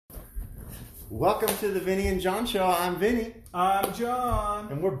Welcome to the Vinny and John Show. I'm Vinny. I'm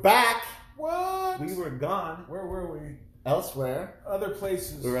John. And we're back. What? We were gone. Where were we? Elsewhere. Other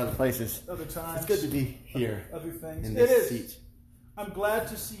places. We were other places. Other times. It's good to be here. Other things. In this It is. seat. I'm glad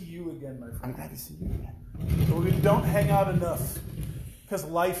to see you again, my friend. I'm glad to see you again. But we don't hang out enough. Because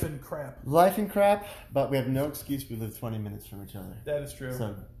life and crap. Life and crap, but we have no excuse. We live 20 minutes from each other. That is true.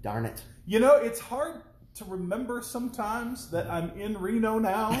 So, darn it. You know, it's hard to remember sometimes that I'm in Reno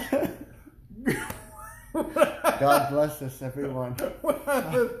now. God bless us, everyone. When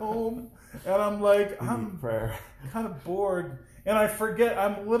I'm at home and I'm like, I'm prayer. kind of bored. And I forget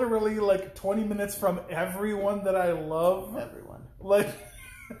I'm literally like 20 minutes from everyone that I love. Everyone. Like,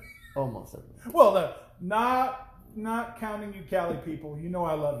 Almost everyone. well, no, not counting you Cali people. You know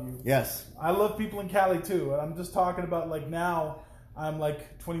I love you. Yes. I love people in Cali too. And I'm just talking about like now I'm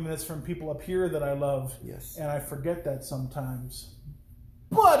like 20 minutes from people up here that I love. Yes. And I forget that sometimes.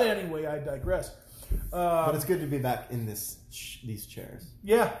 But anyway, I digress. But it's good to be back in these chairs.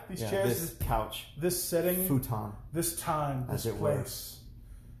 Yeah, these chairs. This couch. This setting. Futon. This time. This As it place.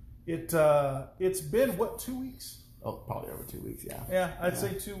 It's been, what, 2 weeks? Oh, probably over 2 weeks, yeah. Yeah, I'd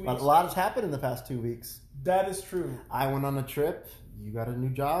say 2 weeks. But a lot has happened in the past 2 weeks. That is true. I went on a trip. You got a new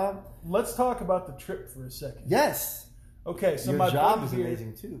job. Let's talk about the trip for a second. Yes. Okay, so Your my job buddy is here-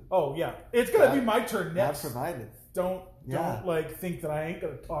 amazing too. Oh yeah, it's gonna be my turn God next. provided. Don't like think that I ain't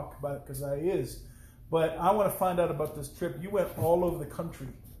gonna talk about it because I is. But I want to find out about this trip. You went all over the country.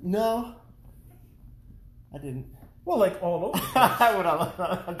 No, I didn't. Well, like all over. I went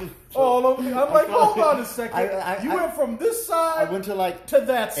on. All over. I'm like, hold on a second. You went from this I side went to like to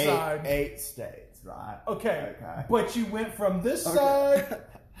that side. 8 states, right? Okay, but you went from this side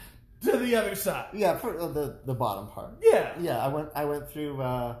to the other side. Yeah, for the bottom part. Yeah. Yeah, I went through.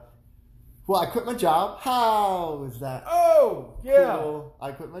 Well, I quit my job. How is that? Oh, yeah. Cool.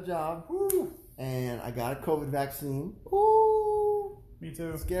 I quit my job. Woo. And I got a COVID vaccine. Ooh. Me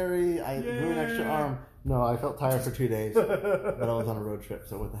too. Scary. I grew an extra arm. No, I felt tired for 2 days. But I was on a road trip,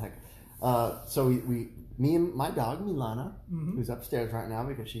 so what the heck. So me and my dog, Milana, who's upstairs right now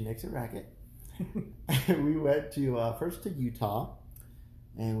because she makes a racket, we went to first to Utah,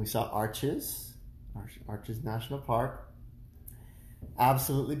 and we saw Arches National Park.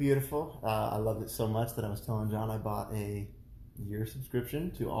 Absolutely beautiful. I loved it so much that I was telling John I bought a year subscription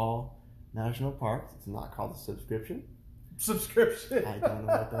to all national parks. It's not called a subscription. Subscription. I don't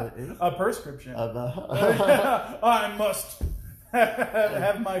know what that is. A prescription. Yeah. I must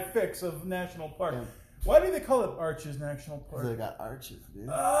have my fix of national park. Yeah. Why do they call it Arches National Park? They got arches, dude.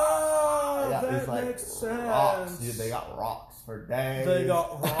 Oh, Yeah, that it's like makes sense. rocks, dude. They got rocks for days. They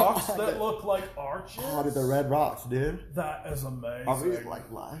got rocks that look like arches. Oh, dude, the red rocks, dude. That is amazing. Are we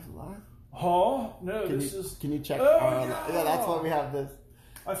like live? Huh? No, Can this you, is. Can you check? Oh, yeah, that's why we have this.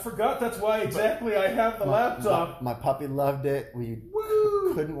 I forgot. That's why exactly I have the laptop. My puppy loved it. We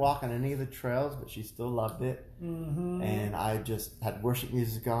Woo! couldn't walk on any of the trails, but she still loved it. Mm-hmm. And I just had worship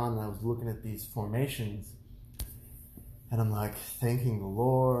music on, and I was looking at these formations. And I'm like thanking the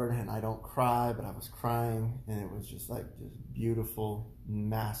Lord, and I don't cry, but I was crying, and it was just like this beautiful,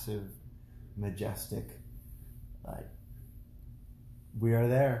 massive, majestic. Like, we are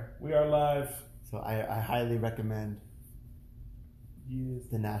there. We are live. So I highly recommend Yes.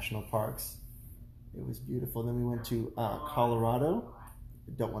 the national parks. It was beautiful. Then we went to Colorado.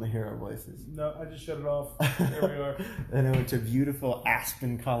 I don't want to hear our voices. No, I just shut it off. There we are. Then I went to beautiful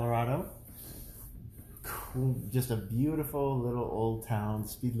Aspen, Colorado. Cool. Just a beautiful little old town.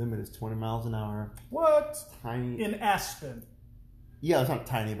 Speed limit is 20 miles an hour. What? Tiny. In Aspen. Yeah, it's not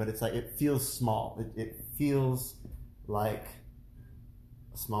tiny, but it's like it feels small. It feels like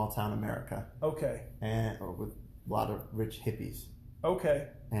a small town America, Okay. and or with a lot of rich hippies. Okay.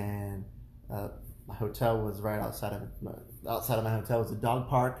 And my hotel was right outside of my hotel was a dog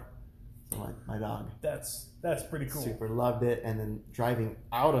park. So like my dog That's pretty cool. super loved it. And then driving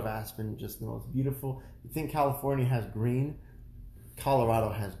out of Aspen, just the most beautiful. You think California has green?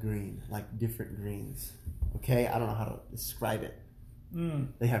 Colorado has green, like different greens. Okay, I don't know how to describe it.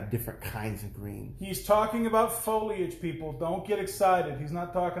 They have different kinds of green. He's talking about foliage, people. Don't get excited. He's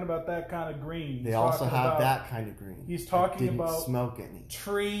not talking about that kind of green. They also have that kind of green. He's talking didn't about smoke any.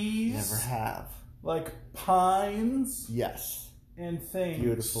 trees. Never have. Like pines Yes. and things.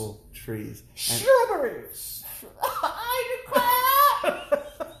 Beautiful trees. And Shrubberies. a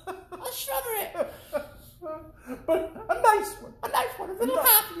shrubbery. But a nice one. A nice one. A little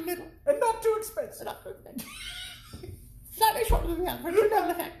half in the middle. And not too expensive.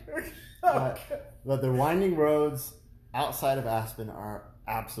 But the winding roads outside of Aspen are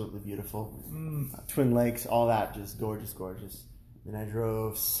absolutely beautiful. Twin Lakes, all that, just gorgeous, gorgeous. Then I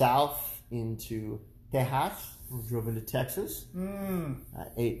drove south into Tejas. We drove into Texas. I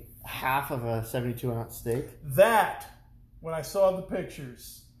ate half of a 72-ounce steak. That, when I saw the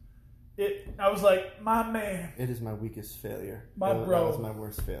pictures, I was like, my man. It is my weakest failure. My That bro. was my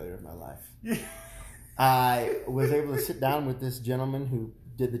worst failure of my life. I was able to sit down with this gentleman who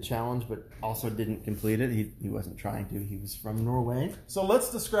did the challenge, but also didn't complete it. He wasn't trying to. He was from Norway. So let's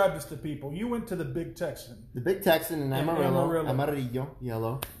describe this to people. You went to the Big Texan. The Big Texan in Amarillo,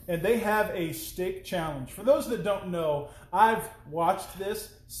 yellow. And they have a steak challenge. For those that don't know, I've watched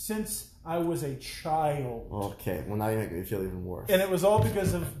this since I was a child. Okay, well now you make me feel even worse. And it was all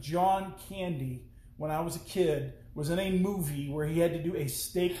because of John Candy, when I was a kid, was in a movie where he had to do a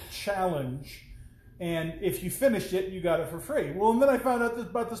steak challenge. And if you finished it, you got it for free. Well, and then I found out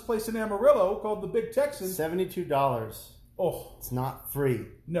about this place in Amarillo called the Big Texan. $72. Oh. It's not free.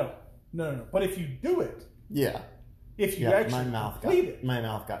 No. But if you do it. Yeah. If you actually complete it. My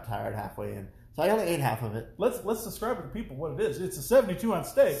mouth got tired halfway in. So I only ate half of it. Let's describe it to people what it is. It's a 72-ounce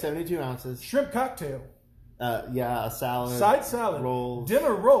steak. 72 ounces. Shrimp cocktail. Yeah, a salad. Side salad. Rolls.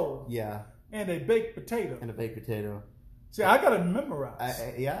 Dinner roll. Yeah. And a baked potato. And a baked potato. See, I got to memorize.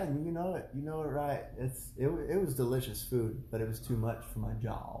 Yeah, you know it. You know it right. It was delicious food, but it was too much for my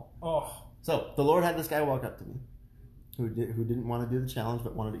jaw. Oh. So the Lord had this guy walk up to me, who didn't want to do the challenge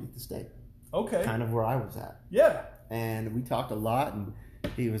but wanted to eat the steak. Okay. Kind of where I was at. Yeah. And we talked a lot, and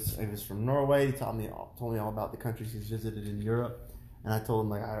he was from Norway. He told me all about the countries he's visited in Europe, and I told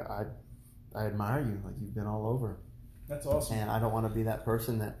him like I admire you, like you've been all over. That's awesome. And I don't want to be that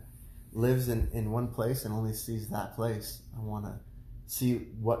person that lives in one place and only sees that place. I want to see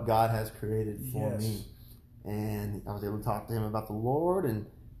what God has created for me. And I was able to talk to him about the Lord, and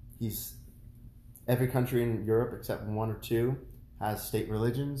every country in Europe except one or two has state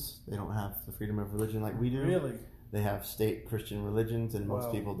religions. They don't have the freedom of religion like we do. Really? They have state Christian religions, and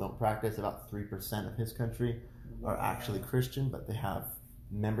most people don't practice. About 3% of his country are actually Christian, but they have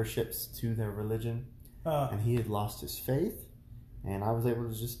memberships to their religion. And he had lost his faith. And I was able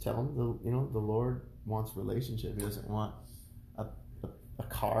to just tell him, the Lord wants relationship. He doesn't want a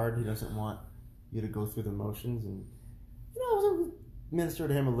card. He doesn't want you to go through the motions. And I was able to minister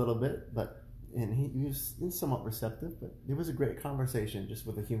to him a little bit, and he was somewhat receptive. But it was a great conversation just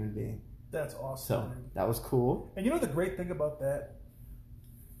with a human being. That's awesome. So that was cool. And you know the great thing about that?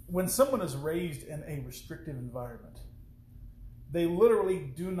 When someone is raised in a restrictive environment, they literally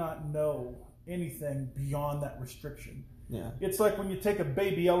do not know anything beyond that restriction. Yeah. It's like when you take a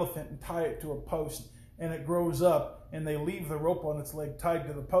baby elephant and tie it to a post and it grows up and they leave the rope on its leg tied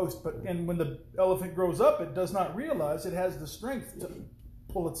to the post. And when the elephant grows up, it does not realize it has the strength to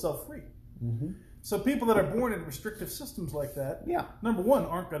pull itself free. Mm-hmm. So people that are born in restrictive systems like that, number one,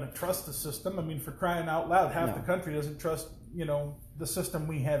 aren't going to trust the system. I mean, for crying out loud, half the country doesn't trust, the system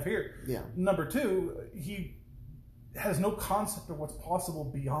we have here. Yeah. Number two, he has no concept of what's possible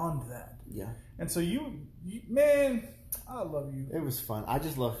beyond that. Yeah. And so man, I love you. It was fun. I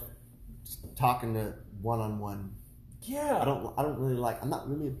just love talking to one-on-one. Yeah. I don't really I'm not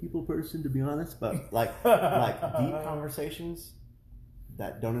really a people person, to be honest, but like deep conversations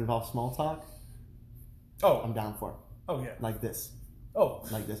that don't involve small talk. Oh, I'm down for. Oh yeah. Like this. Oh.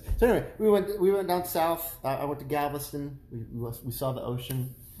 Like this. So anyway, we went down south. I went to Galveston. We saw the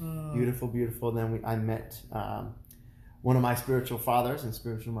ocean. Beautiful, beautiful. Then I met one of my spiritual fathers and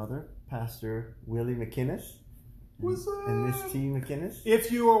spiritual mother, Pastor Willie McInnes. What's up? And Miss T. McInnes.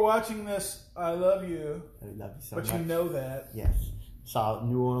 If you are watching this, I love you. I love you so much. But you know that. Yes. Saw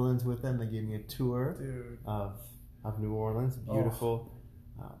New Orleans with them. They gave me a tour Dude. of New Orleans. Beautiful.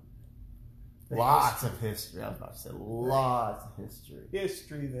 Lots of history. I was about to say lots of history.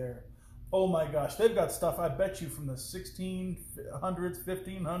 History there. Oh my gosh. They've got stuff, I bet you, from the 1600s,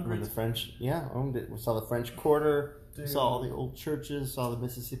 1500s. When the French, owned it. We saw the French Quarter. Dude. Saw all the old churches. Saw the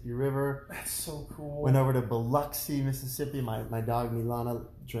Mississippi River. That's so cool. Went over to Biloxi, Mississippi. My dog Milana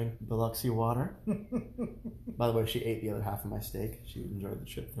drank Biloxi water. By the way, she ate the other half of my steak. She enjoyed the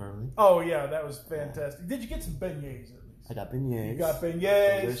trip thoroughly. Oh yeah, that was fantastic. Did you get some beignets at least? I got beignets. You got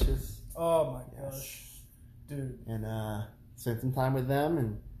beignets. Delicious. Oh my gosh, dude. And spent some time with them,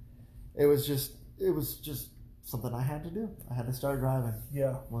 and it was just something I had to do. I had to start driving.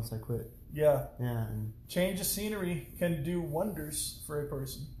 Yeah. Once I quit. Yeah. Yeah. And change of scenery can do wonders for a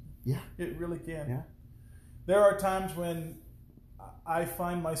person. Yeah. It really can. Yeah. There are times when I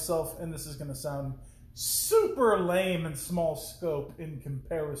find myself, and this is going to sound super lame and small scope in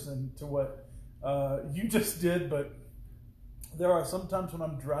comparison to what you just did, but there are some times when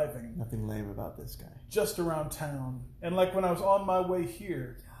I'm driving. Nothing lame about this guy. Just around town. And like when I was on my way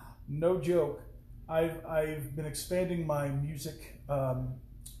here, no joke, I've been expanding my music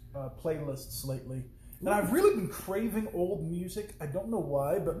playlists lately, and I've really been craving old music. I don't know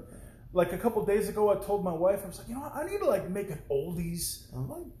why, but like a couple days ago, I told my wife, I was like, you know what? I need to like make an oldies,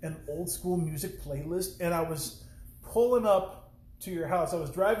 an old school music playlist, and I was pulling up to your house. I was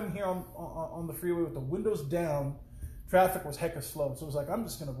driving here on the freeway with the windows down. Traffic was hecka slow, so it was like, I'm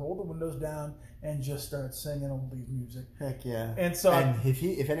just gonna roll the windows down and just start singing oldies music. Heck yeah! And so,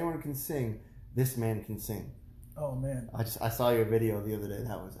 if anyone can sing, this man can sing. Oh man! I saw your video the other day.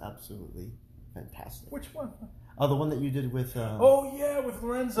 That was absolutely fantastic. Which one? Oh, the one that you did with. Oh yeah, with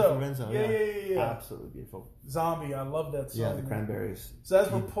Lorenzo. Yeah. Absolutely beautiful. Zombie, I love that song. Yeah, the Cranberries. So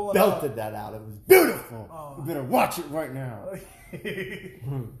as we're pulling belted that out. It was beautiful. Oh. You better watch it right now.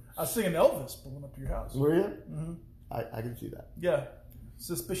 I was singing Elvis pulling up to your house. Were you? Mm-hmm. I can see that. Yeah.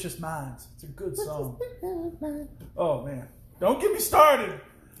 Suspicious Minds. It's a good song. Oh man, don't get me started.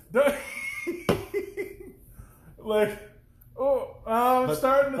 I'm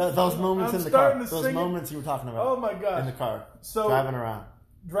starting to. Those moments in the car. Those moments you were talking about. Oh my gosh. In the car. So driving around.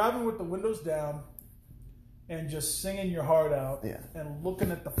 Driving with the windows down, and just singing your heart out. Yeah. And looking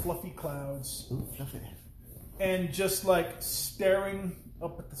at the fluffy clouds. Ooh, fluffy. And just like staring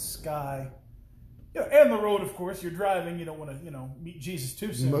up at the sky. Yeah, and the road, of course. You're driving. You don't want to, meet Jesus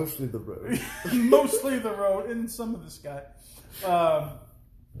too soon. Mostly the road. Mostly the road, and some of the sky.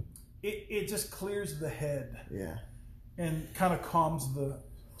 It just clears the head. Yeah. And kind of calms the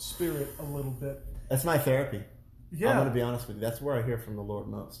spirit a little bit. That's my therapy. Yeah. I'm going to be honest with you. That's where I hear from the Lord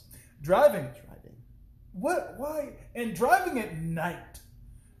most. Driving. What? Why? And driving at night.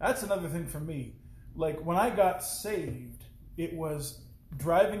 That's another thing for me. Like when I got saved, it was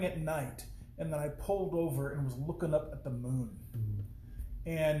driving at night. And then I pulled over and was looking up at the moon. Mm-hmm.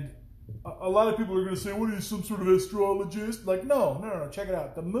 And a lot of people are going to say, what are you, some sort of astrologist? Like, no. Check it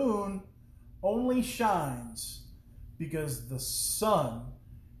out. The moon only shines because the sun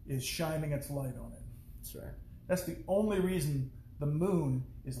is shining its light on it. That's right. That's the only reason the moon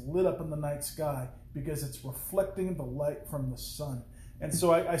is lit up in the night sky, because it's reflecting the light from the sun. And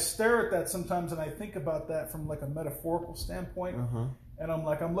so I stare at that sometimes, and I think about that from like a metaphorical standpoint. Uh-huh. And I'm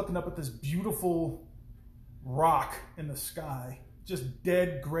looking up at this beautiful rock in the sky, just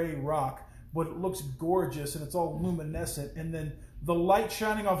dead gray rock, but it looks gorgeous and it's all luminescent. And then the light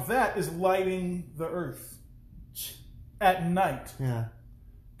shining off that is lighting the earth at night. Yeah.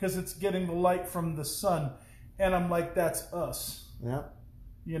 Because it's getting the light from the sun. And I'm like, that's us. Yeah.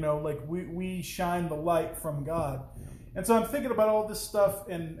 Like we shine the light from God. Yeah. And so I'm thinking about all this stuff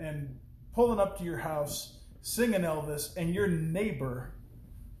and pulling up to your house, singing Elvis, and your neighbor,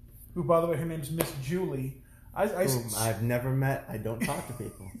 who, by the way, her name's Miss Julie. I've never met. I don't talk to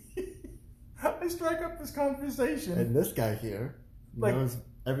people. I strike up this conversation. And this guy here knows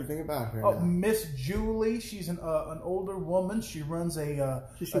everything about her. Oh, Miss Julie. She's an older woman. She runs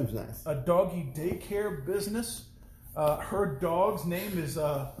she seems nice. A doggy daycare business. Her dog's name is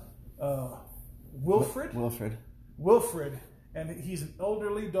Wilfred. Wilfred. And he's an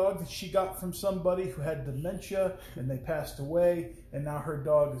elderly dog that she got from somebody who had dementia, and they passed away. And now her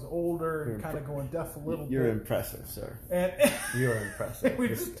dog is older and kind of going deaf a little bit. You're impressive, sir. And you're impressive. We're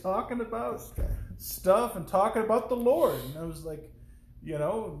just talking about stuff and talking about the Lord. And I was like,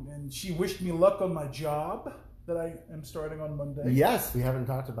 and she wished me luck on my job that I am starting on Monday. Yes, we haven't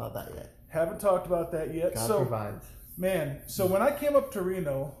talked about that yet. Haven't talked about that yet. God provides. Man, so when I came up to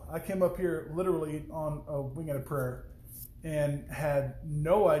Reno, I came up here literally on a wing and a prayer, and had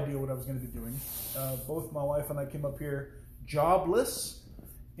no idea what I was going to be doing. Both my wife and I came up here jobless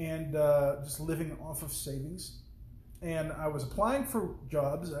and just living off of savings. And I was applying for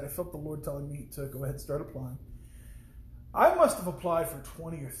jobs. I felt the Lord telling me to go ahead and start applying. I must have applied for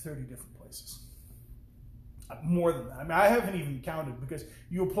 20 or 30 different places. More than that. I mean, I haven't even counted, because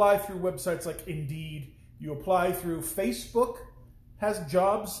you apply through websites like Indeed. You apply through Facebook. Has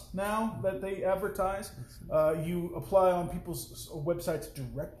jobs now that they advertise. You apply on people's websites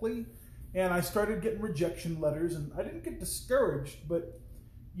directly. And I started getting rejection letters, and I didn't get discouraged, but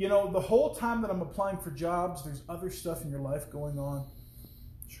the whole time that I'm applying for jobs, there's other stuff in your life going on.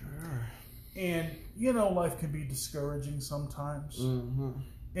 Sure. And life can be discouraging sometimes. Mm-hmm.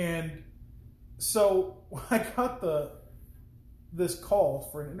 And so when I got this call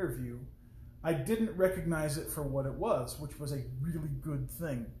for an interview, I didn't recognize it for what it was, which was a really good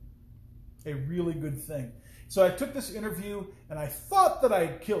thing. A really good thing. So I took this interview, and I thought that I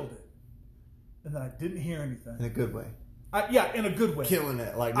had killed it. And then I didn't hear anything. In a good way. In a good way. Killing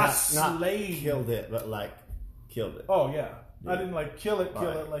it. Like, not killed it, but like, killed it. Oh, yeah. I didn't like kill it.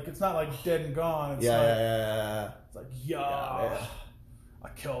 Like, it's not like dead and gone. It's It's like, I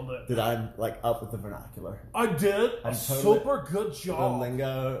killed it. Did I up with the vernacular? I did a super good The job.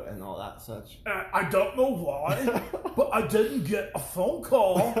 lingo and all that such. I don't know why, but I didn't get a phone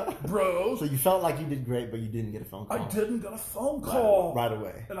call, bro. So you felt like you did great, but you didn't get a phone call. I didn't get a phone call right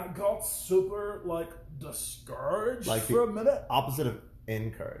away. and I got super discouraged Like for a minute. Opposite of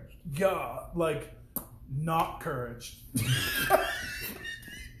encouraged. Yeah, not couraged.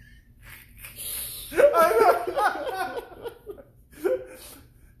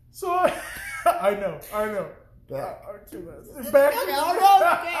 So I know. Back. 2 minutes. Back.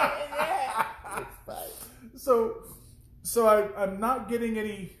 So I'm not getting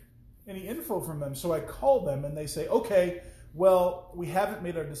any info from them. So I call them and they say, okay, well, we haven't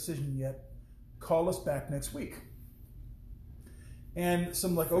made our decision yet. Call us back next week. And so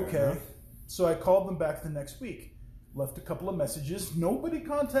I'm like, okay. So I called them back the next week. Left a couple of messages. Nobody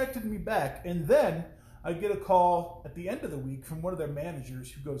contacted me back. And then I get a call at the end of the week from one of their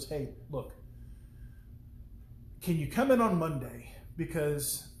managers who goes, hey, look, can you come in on Monday?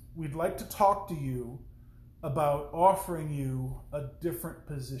 Because we'd like to talk to you about offering you a different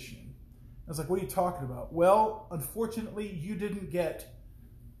position. I was like, what are you talking about? Well, unfortunately, you didn't get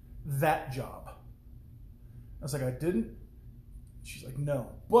that job. I was like, I didn't? She's like,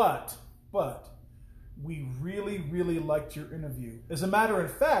 no. But we really, really liked your interview. As a matter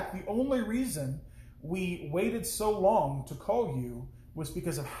of fact, the only reason we waited so long to call you was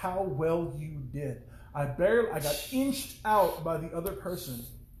because of how well you did. I got inched out by the other person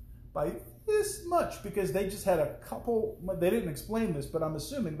by this much because they just had a couple, they didn't explain this, but I'm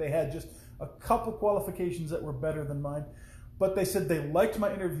assuming they had just a couple qualifications that were better than mine. But they said they liked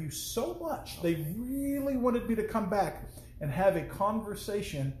my interview so much, they really wanted me to come back and have a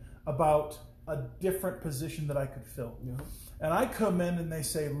conversation about a different position that I could fill. Yeah. And I come in and they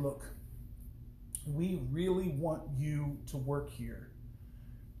say, look, we really want you to work here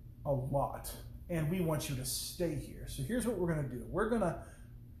a lot, and we want you to stay here. So here's what we're going to do.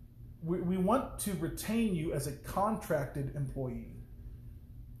 We want to retain you as a contracted employee,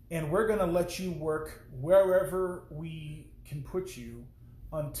 and we're going to let you work wherever we can put you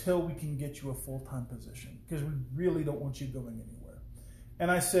until we can get you a full-time position, because we really don't want you going anywhere. And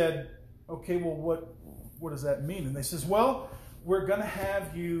I said, okay, well, what does that mean? And they says, well, we're going to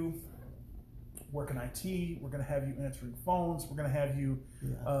have you work in IT. We're going to have you answering phones. We're going to have you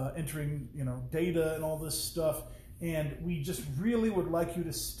entering, data and all this stuff. And we just really would like you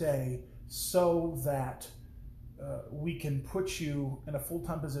to stay so that we can put you in a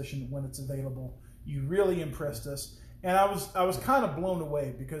full-time position when it's available. You really impressed us. And I was kind of blown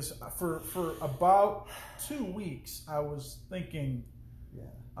away because for about 2 weeks, I was thinking,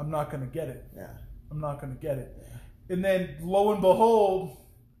 I'm not going to get it. Yeah. I'm not going to get it. Yeah. And then lo and behold,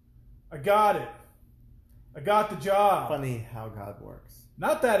 I got it. I got the job. Funny how God works.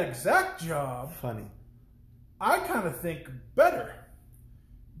 Not that exact job. Funny. I kind of think better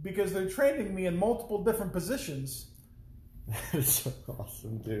because they're training me in multiple different positions. That's so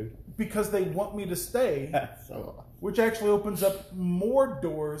awesome, dude. Because they want me to stay. That's so awesome. Which actually opens up more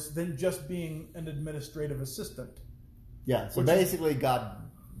doors than just being an administrative assistant. Yeah, so basically God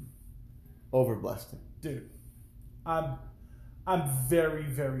overblessed him. Dude, I'm very,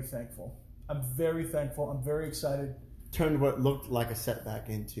 very thankful. I'm very thankful. I'm very excited. Turned what looked like a setback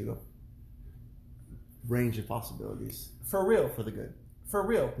into a range of possibilities. For real. For the good. For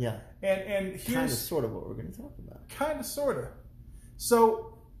real. Yeah. And here's kind of sort of what we're going to talk about. Kind of sort of.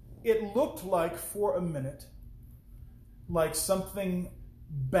 So it looked like for a minute like something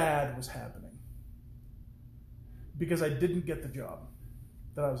bad was happening because I didn't get the job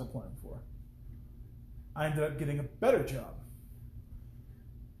that I was applying for. I ended up getting a better job.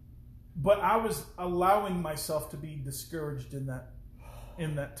 But I was allowing myself to be discouraged in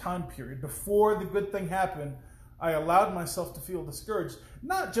that time period. Before the good thing happened, I allowed myself to feel discouraged,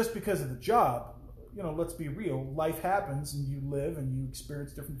 not just because of the job. Let's be real. Life happens and you live and you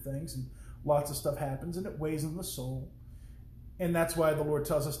experience different things and lots of stuff happens and it weighs on the soul. And that's why the Lord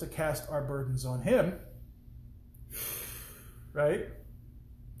tells us to cast our burdens on Him. Right?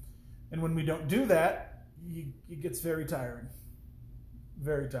 And when we don't do that, it gets very tiring.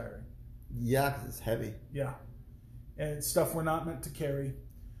 Very tiring. Yeah, because it's heavy. Yeah. And it's stuff we're not meant to carry.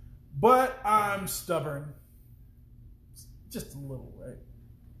 But I'm stubborn. Just a little, right?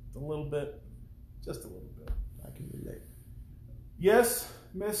 A little bit. Just a little bit. I can relate. Yes,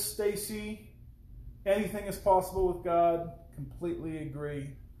 Miss Stacy, anything is possible with God. Completely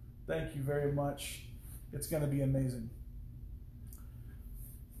agree. Thank you very much. It's going to be amazing.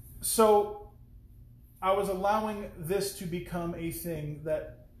 So I was allowing this to become a thing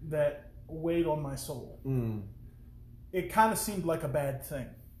that weighed on my soul. it kind of seemed like a bad thing.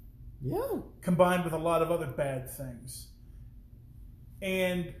 Yeah. Combined with a lot of other bad things.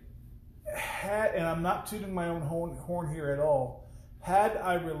 And I'm not tooting my own horn here at all. Had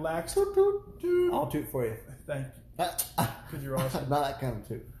I relaxed... I'll toot for you. Thank you. Because you're awesome. Not that kind of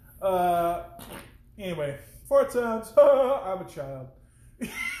toot. Anyway, fart sounds. I'm a child.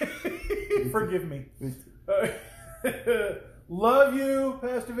 Forgive me. Love you,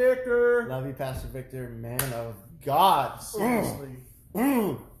 Pastor Victor. Love you, Pastor Victor. Man of God. Seriously.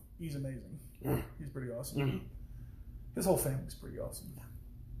 He's amazing. He's pretty awesome. His whole family's pretty awesome.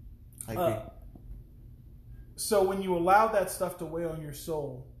 I agree. So when you allow that stuff to weigh on your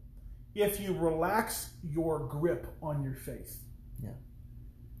soul, if you relax your grip on your faith,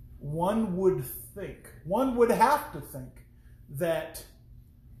 one would have to think that,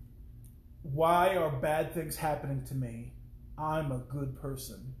 why are bad things happening to me? I'm a good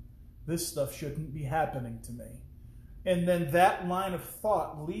person. This stuff shouldn't be happening to me. And then that line of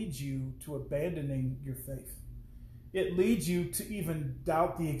thought leads you to abandoning your faith. It leads you to even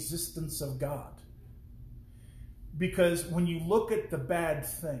doubt the existence of God. Because when you look at the bad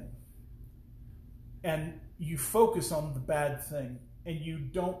thing and you focus on the bad thing and you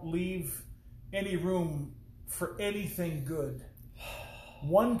don't leave any room for anything good,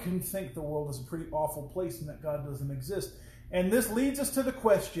 one can think the world is a pretty awful place and that God doesn't exist. And this leads us to the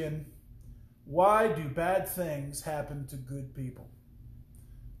question, why do bad things happen to good people?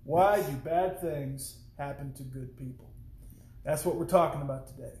 Why do bad things happen to good people? That's what we're talking about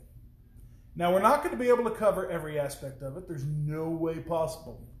today. Now, we're not going to be able to cover every aspect of it. There's no way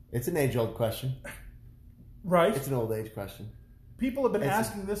possible. It's an age-old question. Right? It's an old age question. People have been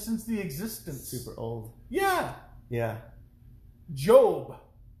asking this since the existence. Super old. Yeah. Yeah. Job.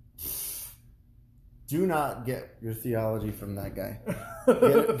 Do not get your theology from that guy.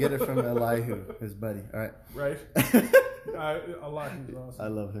 Get it from Elihu, his buddy. All right. Right. Elihu's awesome. I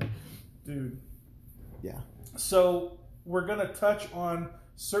love him. Dude. Yeah. So we're going to touch on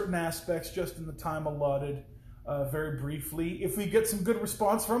certain aspects just in the time allotted, very briefly. If we get some good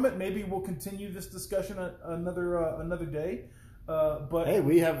response from it, maybe we'll continue this discussion another day. But hey,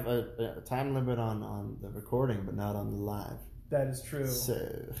 we have a time limit on the recording, but not on the live. That is true.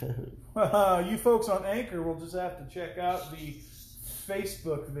 So you folks on Anchor will just have to check out the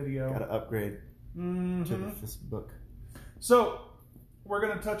Facebook video. Got to upgrade to the Facebook. So we're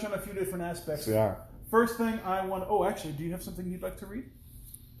going to touch on a few different aspects. We are. First thing I want. Oh, actually, do you have something you'd like to read?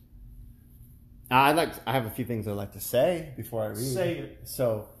 I have a few things I'd like to say before I read. Say it.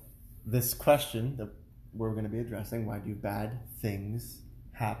 So, this question that we're going to be addressing: why do bad things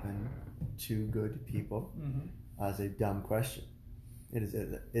happen to good people? As a dumb question. It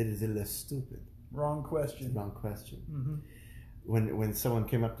is a little stupid. Wrong question. It's a wrong question. When someone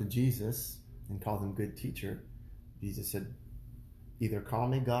came up to Jesus and called him good teacher, Jesus said, either call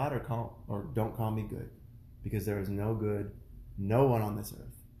me God or don't call me good, because there is no one on this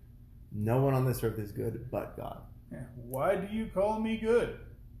earth. No one on this earth is good but God. Yeah. Why do you call me good?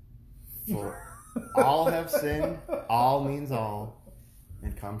 For all have sinned, all means all,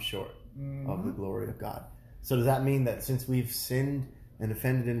 and come short of the glory of God. So does that mean that since we've sinned and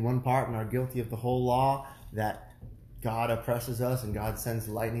offended in one part and are guilty of the whole law, that God oppresses us and God sends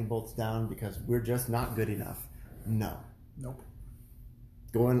lightning bolts down because we're just not good enough? No. Nope.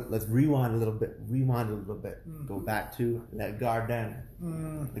 Let's rewind a little bit. Go back to the garden,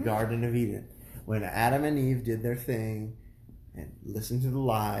 the Garden of Eden. When Adam and Eve did their thing and listened to the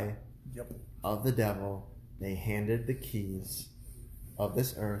lie of the devil, they handed the keys of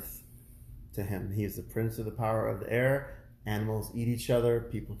this earth to him. He is the prince of the power of the air. Animals eat each other.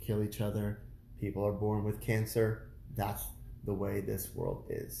 People kill each other. People are born with cancer. That's the way this world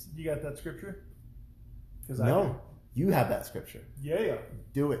is. You got that scripture? No. You have that scripture. Yeah.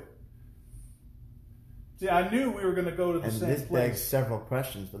 Do it. See, I knew we were going to go to the same place. And this begs several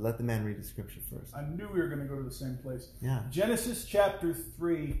questions, but let the man read the scripture first. I knew we were going to go to the same place. Yeah. Genesis chapter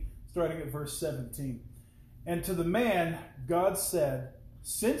 3, starting at verse 17. And to the man, God said,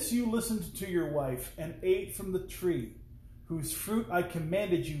 since you listened to your wife and ate from the tree, whose fruit I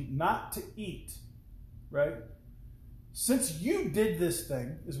commanded you not to eat, right? Since you did this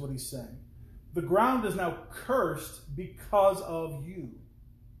thing, is what he's saying, the ground is now cursed because of you.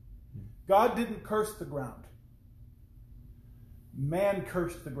 God didn't curse the ground. Man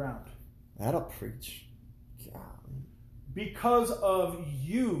cursed the ground. That'll preach. God. Because of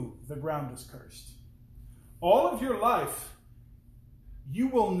you, the ground is cursed. All of your life, you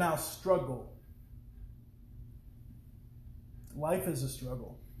will now struggle. Life is a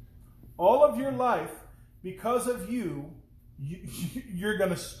struggle. All of your life, because of you're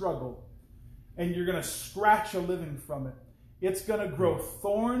going to struggle. and you're going to scratch a living from it. It's going to grow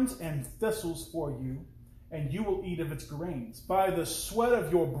thorns and thistles for you, and you will eat of its grains. By the sweat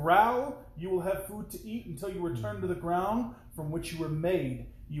of your brow, you will have food to eat until you return to the ground from which you were made.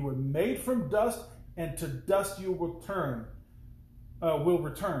 You were made from dust, and to dust you will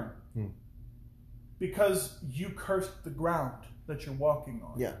return. Because you cursed the ground that you're walking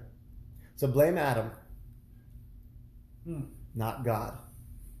on. Yeah. So blame Adam, not God,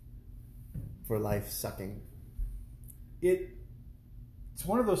 for life sucking. It's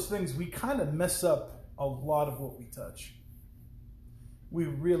one of those things we kind of mess up a lot of what we touch. We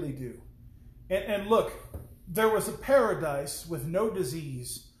really do. And look, there was a paradise with no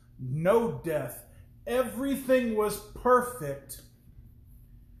disease, no death. Everything was perfect.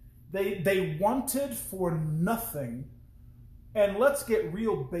 They wanted for nothing. And let's get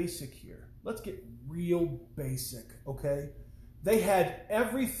real basic here. Let's get real basic, okay? They had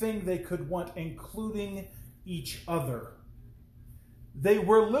everything they could want, including each other. They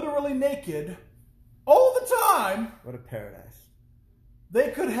were literally naked all the time. What a paradise.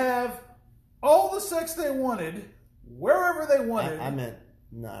 They could have all the sex they wanted, wherever they wanted. I meant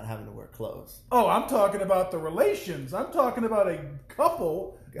not having to wear clothes. Oh, I'm talking about the relations. I'm talking about a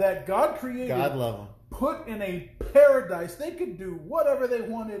couple that God created. God love them. Put in a paradise. They could do whatever they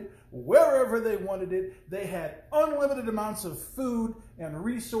wanted, wherever they wanted it. They had unlimited amounts of food and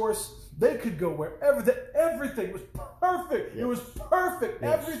resource. They could go wherever. Everything was perfect. Yes. It was perfect.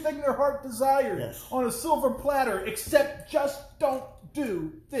 Yes. Everything their heart desired on a silver platter, except just don't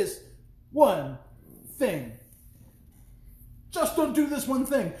do this one thing. Just don't do this one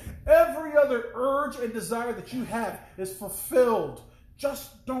thing. Every other urge and desire that you have is fulfilled.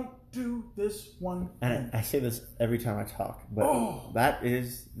 Just don't do this one thing. And I say this every time I talk, but that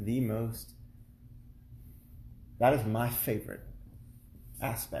is my favorite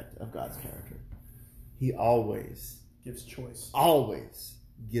aspect of God's character. He always gives choice. Always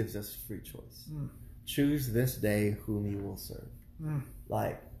gives us free choice. Choose this day whom you will serve.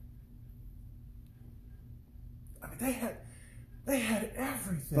 Like, I mean, they had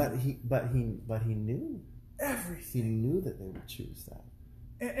everything. But he knew everything. He knew that they would choose that.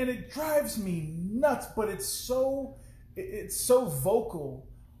 And it drives me nuts, but it's so vocal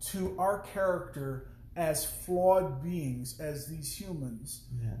to our character as flawed beings, as these humans,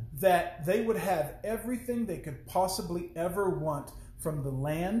 that they would have everything they could possibly ever want from the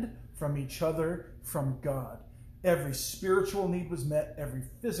land, from each other, from God. Every spiritual need was met, every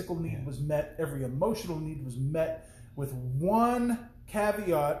physical need was met, every emotional need was met, with one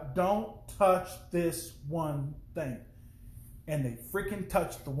caveat: don't touch this one thing. And they freaking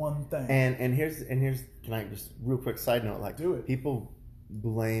touched the one thing. And here's can I just real quick side note, like, do it. People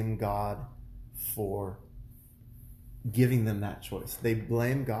blame God for giving them that choice. They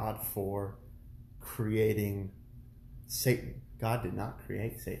blame God for creating Satan. God did not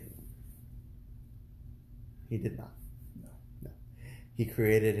create Satan. He did not. No. He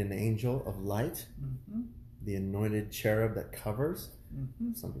created an angel of light, the anointed cherub that covers.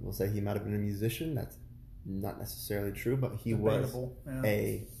 Some people say he might have been a musician. That's not necessarily true, but he was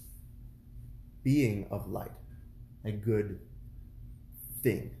a being of light, a good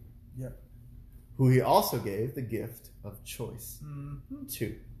thing. Yep. Who he also gave the gift of choice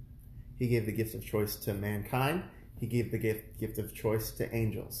to. He gave the gift of choice to mankind. He gave the gift of choice to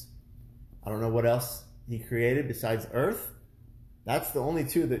angels. I don't know what else he created besides Earth. That's the only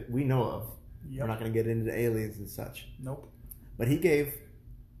two that we know of. We're not going to get into aliens and such. Nope. But he gave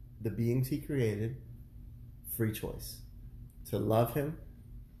the beings he created free choice to love him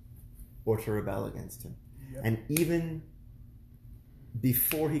or to rebel against him. And even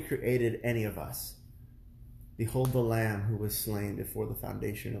before he created any of us, behold the Lamb who was slain before the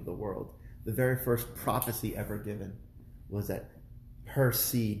foundation of the world. The very first prophecy ever given was that her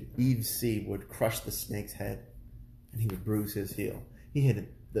seed, Eve's seed, would crush the snake's head and he would bruise his heel. He had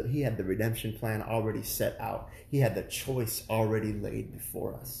the redemption plan already set out. He had the choice already laid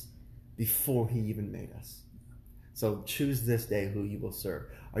before us, before he even made us. So choose this day who you will serve.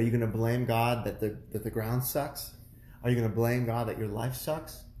 Are you going to blame God that the ground sucks? Are you going to blame God that your life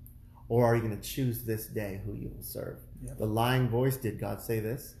sucks? Or are you going to choose this day who you will serve? The lying voice, did God say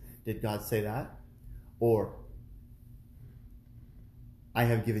this? Did God say that? Or, I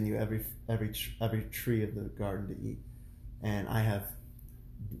have given you every tree of the garden to eat, and I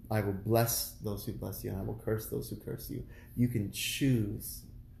will bless those who bless you, and I will curse those who curse you. You can choose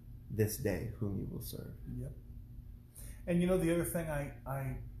this day whom you will serve. Yep. And you know, the other thing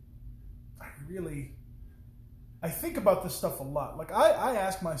I think about this stuff a lot. Like I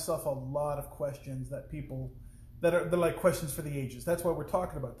ask myself a lot of questions that they're like questions for the ages. That's why we're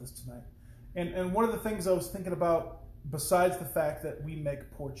talking about this tonight. And one of the things I was thinking about, besides the fact that we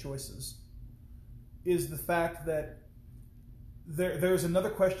make poor choices, is the fact that there's another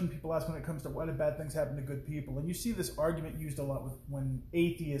question people ask when it comes to why do bad things happen to good people. And you see this argument used a lot when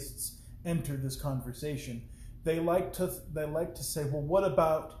atheists enter this conversation. They like to say, well, what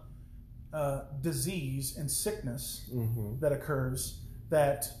about disease and sickness that occurs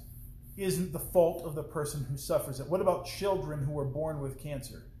that isn't the fault of the person who suffers it? What about children who are born with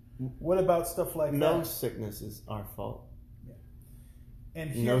cancer? What about stuff like that? No sickness is our fault. Yeah.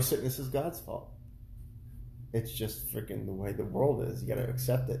 And no sickness is God's fault. It's just freaking the way the world is. You got to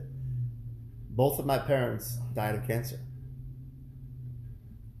accept it. Both of my parents died of cancer.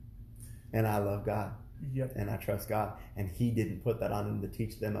 And I love God. Yep. And I trust God. And He didn't put that on them to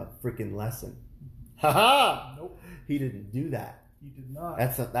teach them a freaking lesson. Ha ha! Nope. He didn't do that. He did not.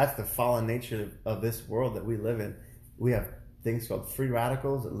 That's the fallen nature of this world that we live in. We have things called free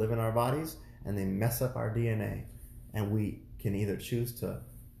radicals that live in our bodies, and they mess up our DNA. And we can either choose to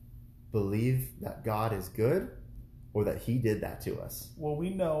believe that God is good or that He did that to us. Well, we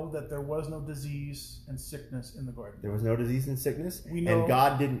know that there was no disease and sickness in the garden. There was no disease and sickness, we know, and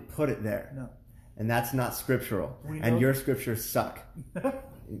God didn't put it there. No. And that's not scriptural. And your scriptures suck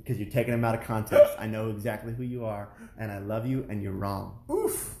because you're taking them out of context. I know exactly who you are, and I love you, and you're wrong.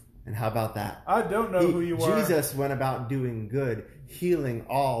 Oof. And how about that? I don't know who you are. Jesus went about doing good, healing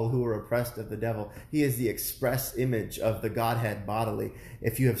all who were oppressed of the devil. He is the express image of the Godhead bodily.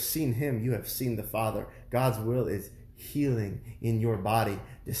 If you have seen Him, you have seen the Father. God's will is healing in your body,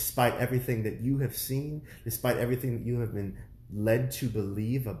 despite everything that you have seen, despite everything that you have been led to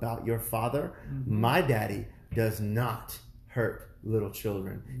believe about your Father. My daddy does not hurt little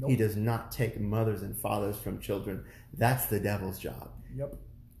children. Nope. He does not take mothers and fathers from children. That's the devil's job. Yep.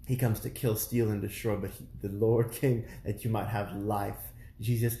 He comes to kill, steal, and destroy, but the Lord came that you might have life.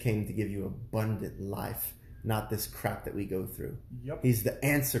 Jesus came to give you abundant life, not this crap that we go through. Yep. He's the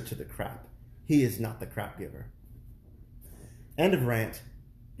answer to the crap. He is not the crap giver. End of rant.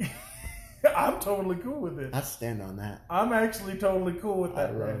 I'm totally cool with it. I stand on that. I'm actually totally cool with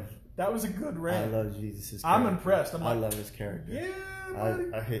that rant. That was a good rant. I love Jesus' character. I'm impressed. I love His character. Yeah,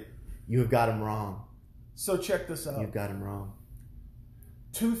 buddy. I hit. You have got Him wrong. So check this out. You've got Him wrong.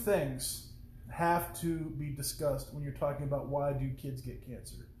 Two things have to be discussed when you're talking about why do kids get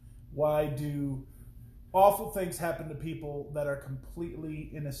cancer? Why do awful things happen to people that are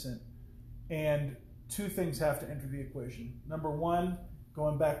completely innocent? And two things have to enter the equation. Number one,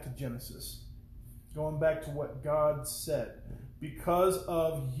 going back to Genesis. Going back to what God said. Because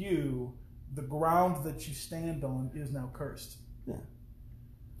of you, the ground that you stand on is now cursed. Yeah.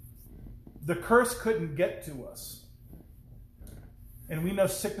 The curse couldn't get to us. And we know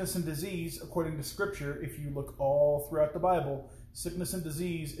sickness and disease, according to Scripture, if you look all throughout the Bible, sickness and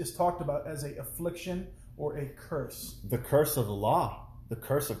disease is talked about as an affliction or a curse. The curse of the law, the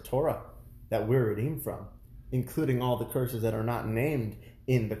curse of Torah that we're redeemed from, including all the curses that are not named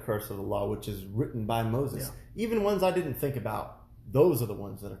in the curse of the law, which is written by Moses. Yeah. Even ones I didn't think about, those are the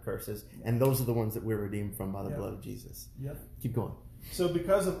ones that are curses, and those are the ones that we're redeemed from by the blood of Jesus. Yep. Keep going. So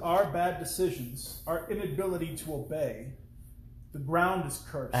because of our bad decisions, our inability to obey, the ground is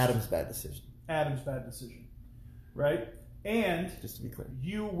cursed. Adam's bad decision. Adam's bad decision. Right? And just to be clear,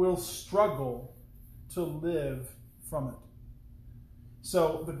 you will struggle to live from it.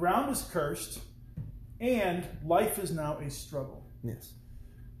 So the ground is cursed, and life is now a struggle. Yes.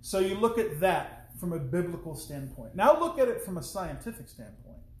 So you look at that from a biblical standpoint. Now look at it from a scientific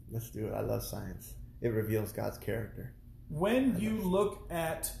standpoint. Let's do it. I love science. It reveals God's character. When you look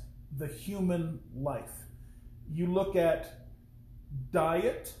at the human life, you look at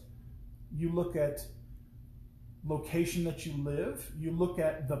diet, you look at location that you live, you look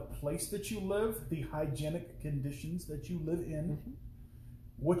at the place that you live, the hygienic conditions that you live in,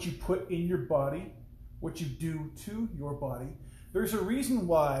 what you put in your body, what you do to your body. There's a reason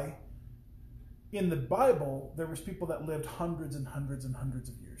why in the Bible there was people that lived hundreds and hundreds and hundreds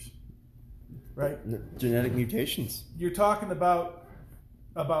of years. Right? Genetic mutations. You're talking about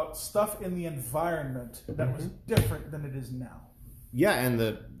stuff in the environment that was different than it is now. Yeah, and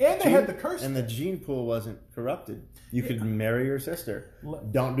they had the curse. And the gene pool wasn't corrupted. You could marry your sister.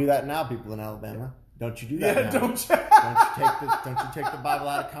 Don't do that now, people in Alabama. Don't you do that now. Don't you take the Bible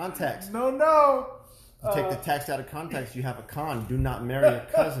out of context. No. You take the text out of context, you have a con. Do not marry your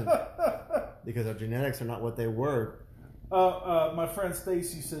cousin. Because our genetics are not what they were. My friend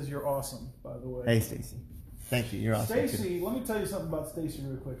Stacy says you're awesome, by the way. Hey, Stacy. Thank you. You're awesome. Stacy, let me tell you something about Stacy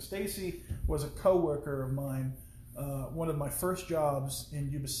real quick. Stacy was a coworker of mine. One of my first jobs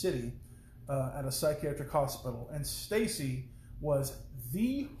in Yuba City at a psychiatric hospital. And Stacy was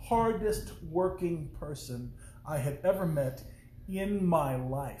the hardest working person I had ever met in my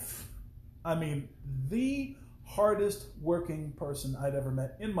life. I mean, the hardest working person I'd ever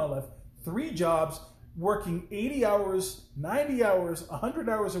met in my life. 3 jobs, working 80 hours, 90 hours, 100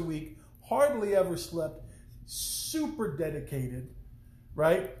 hours a week, hardly ever slept, super dedicated,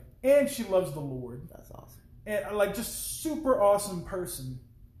 right? And she loves the Lord. That's awesome. And like just super awesome person.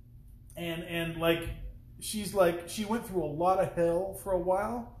 And like she's like she went through a lot of hell for a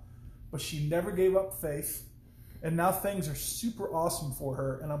while, but she never gave up faith. And now things are super awesome for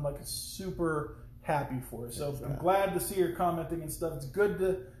her, and I'm like super happy for her. So I'm glad to see her commenting and stuff. It's good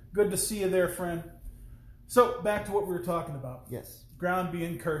to see you there, friend. So back to what we were talking about. Yes. Ground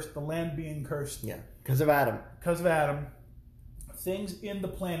being cursed, the land being cursed. Yeah, because of Adam. Because of Adam. Things in the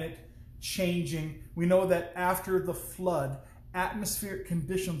planet changing. We know that after the flood, atmospheric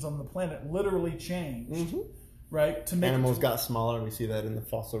conditions on the planet literally changed. Right? To make animals got smaller. We see that in the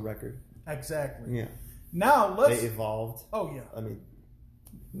fossil record. Exactly. Yeah. Now let's. They evolved. Oh yeah. I mean,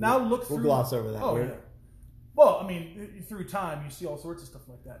 now look through. We'll gloss over that. Oh yeah. Well, I mean, through time, you see all sorts of stuff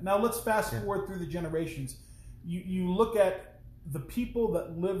like that. Now let's fast forward through the generations. You look at the people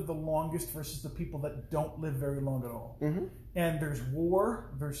that live the longest versus the people that don't live very long at all. And there's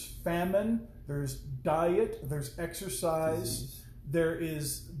war, there's famine, there's diet, there's exercise, there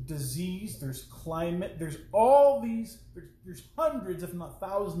is disease, there's climate, there's all these, there's hundreds, if not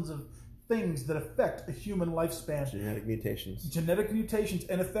thousands of things that affect a human lifespan. Genetic mutations. Genetic mutations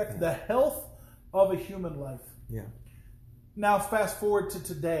and affect the health of a human life. Yeah. Now fast forward to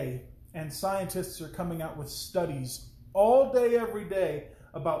today, and scientists are coming out with studies all day, every day,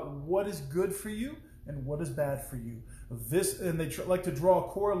 about what is good for you and what is bad for you. And they like to draw a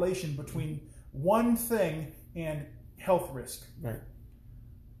correlation between one thing and health risk. Right.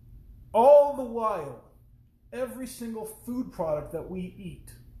 All the while, every single food product that we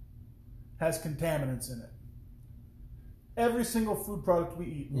eat has contaminants in it. Every single food product we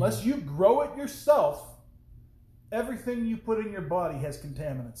eat, unless you grow it yourself, everything you put in your body has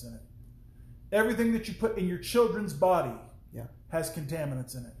contaminants in it. Everything that you put in your children's body has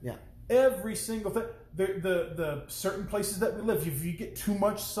contaminants in it. Yeah. Every single thing. The certain places that we live, if you get too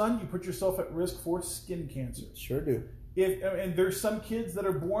much sun, you put yourself at risk for skin cancer. Sure do. And there's some kids that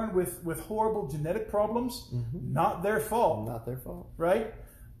are born with horrible genetic problems. Not their fault. Not their fault. Right?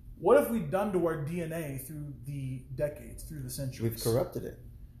 What have we done to our DNA through the decades, through the centuries? We've corrupted it.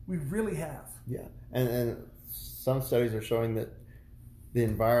 We really have. Yeah. And some studies are showing that the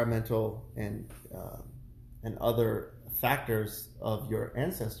environmental and other factors of your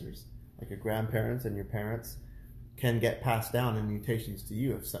ancestors, like your grandparents and your parents, can get passed down in mutations to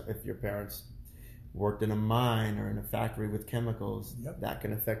you. If your parents worked in a mine or in a factory with chemicals, that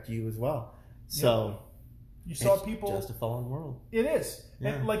can affect you as well. So you saw it's people. Just a fallen world. It is,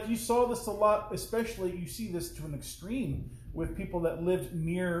 and like you saw this a lot. Especially, you see this to an extreme with people that lived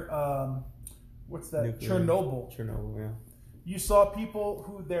near what's that? Nuclear. Chernobyl. Chernobyl. Yeah. You saw people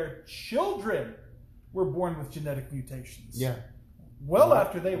who their children were born with genetic mutations. Yeah. Well,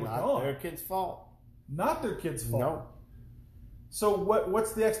 after they were not gone. Their kid's fault. Not their kid's fault. No. So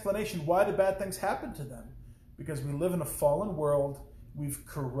what's the explanation? Why do bad things happen to them? Because we live in a fallen world. We've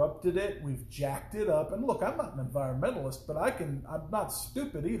corrupted it. We've jacked it up. And look, I'm not an environmentalist, but I'm not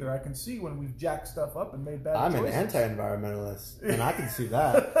stupid either. I can see when we've jacked stuff up and made bad choices. I'm an anti-environmentalist, and I can see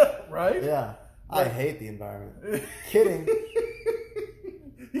that. Right? Yeah. I hate the environment. Kidding.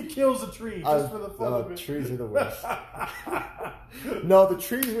 He kills a tree just for the fun of it. Trees are the worst. No, the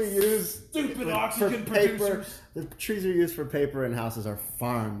trees we use Stupid oxygen for paper. producers. The trees we use for paper and houses are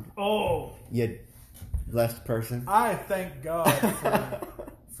farmed. Oh. You blessed person. I thank God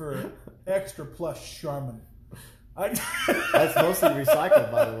for Extra Plus Charmin. That's mostly recycled,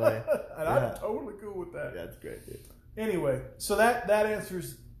 by the way. And I'm totally cool with that. That's great, dude. Anyway, so that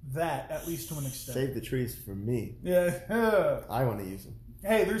answers that, at least to an extent. Save the trees for me. Yeah. I want to use them.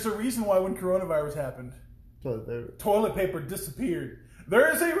 Hey, there's a reason why when coronavirus happened, toilet paper disappeared.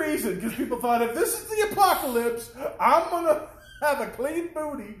 There is a reason, because people thought, if this is the apocalypse, I'm going to have a clean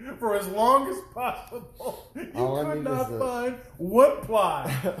booty for as long as possible. You could not find one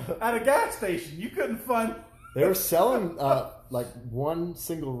ply at a gas station. You couldn't find... They were selling like one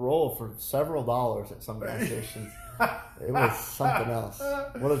single roll for several dollars at some gas stations. It was something else.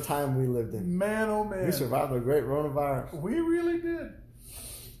 What a time we lived in. Man, oh man. We survived the great coronavirus. We really did.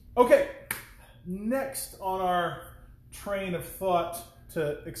 Okay, next on our train of thought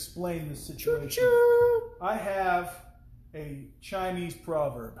to explain the situation, Choo-choo. I have a Chinese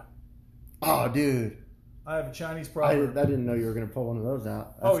proverb. Oh, dude. I have a Chinese proverb. I didn't know you were going to pull one of those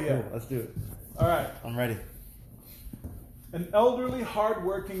out. That's cool. Let's do it. All right. I'm ready. An elderly,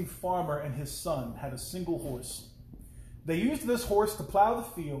 hard-working farmer and his son had a single horse. They used this horse to plow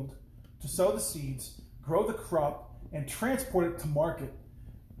the field, to sow the seeds, grow the crop, and transport it to market.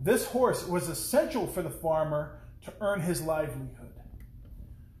 This horse was essential for the farmer to earn his livelihood.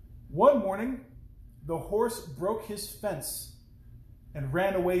 One morning, the horse broke his fence and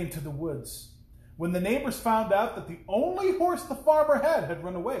ran away into the woods. When the neighbors found out that the only horse the farmer had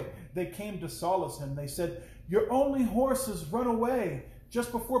run away, they came to solace him. They said, "Your only horse has run away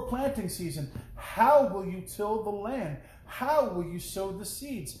just before planting season. How will you till the land? How will you sow the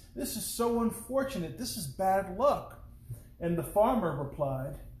seeds? This is so unfortunate. This is bad luck." And the farmer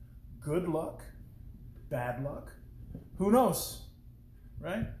replied, "Good luck? Bad luck? Who knows?"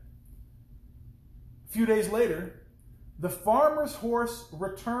 Right? A few days later, the farmer's horse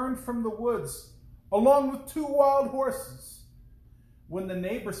returned from the woods along with 2 wild horses. When the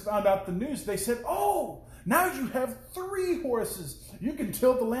neighbors found out the news, they said, "Oh, now you have 3 horses. You can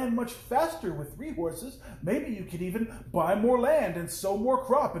till the land much faster with 3 horses. Maybe you could even buy more land and sow more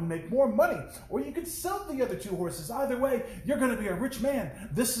crop and make more money. Or you could sell the other 2 horses. Either way, you're going to be a rich man.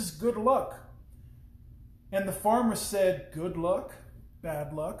 This is good luck." And the farmer said, "Good luck?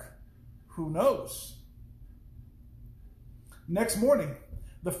 Bad luck? Who knows?" Next morning,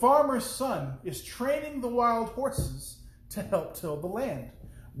 the farmer's son is training the wild horses to help till the land.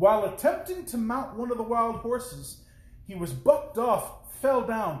 While attempting to mount one of the wild horses, he was bucked off, fell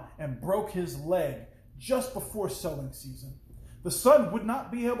down, and broke his leg just before sowing season. The son would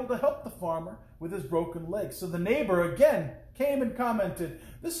not be able to help the farmer with his broken leg. So the neighbor again came and commented,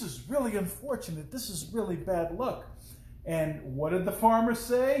 "This is really unfortunate. This is really bad luck." And what did the farmer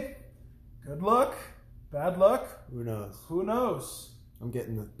say? Good luck? Bad luck? Who knows? Who knows? I'm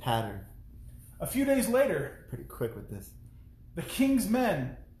getting the pattern. A few days later, Pretty quick with this. the king's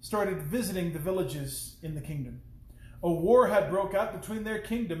men started visiting the villages in the kingdom. A war had broke out between their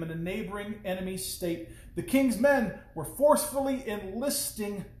kingdom and a neighboring enemy state. The king's men were forcefully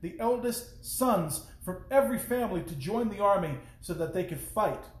enlisting the eldest sons from every family to join the army so that they could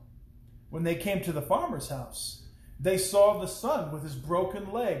fight. When they came to the farmer's house, they saw the son with his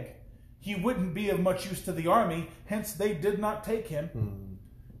broken leg. He wouldn't be of much use to the army, hence they did not take him.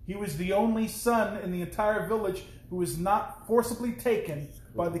 He was the only son in the entire village who was not forcibly taken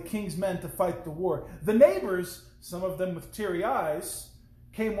by the king's men to fight the war. The neighbors, some of them with teary eyes,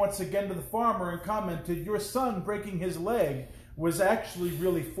 came once again to the farmer and commented, "Your son breaking his leg was actually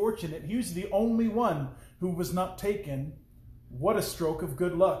really fortunate. He was the only one who was not taken. What a stroke of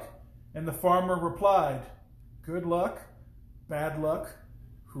good luck." And the farmer replied, "Good luck? Bad luck?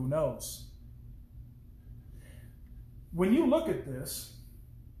 Who knows?" When you look at this,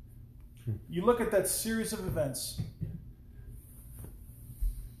 you look at that series of events,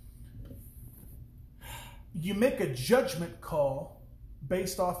 you make a judgment call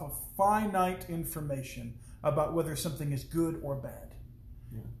based off of finite information about whether something is good or bad.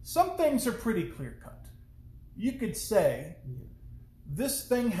 Yeah. Some things are pretty clear-cut. You could say, this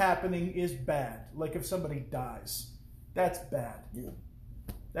thing happening is bad. Like if somebody dies, that's bad. Yeah.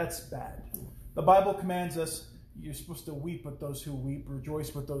 That's bad. The Bible commands us, you're supposed to weep with those who weep,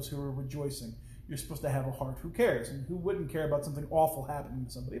 rejoice with those who are rejoicing. You're supposed to have a heart. Who cares? And who wouldn't care about something awful happening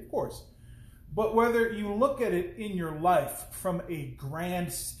to somebody? Of course. But whether you look at it in your life from a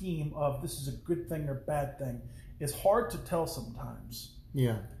grand scheme of this is a good thing or bad thing is hard to tell sometimes.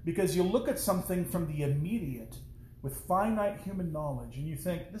 Yeah. Because you look at something from the immediate with finite human knowledge and you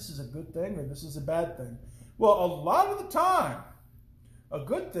think this is a good thing or this is a bad thing. Well, a lot of the time, a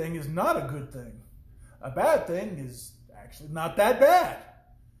good thing is not a good thing. A bad thing is actually not that bad.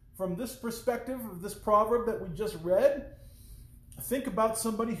 From this perspective of this proverb that we just read, think about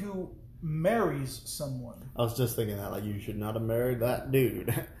somebody who marries someone. I was just thinking that, like, you should not have married that dude.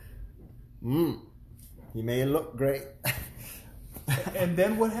 He may look great. And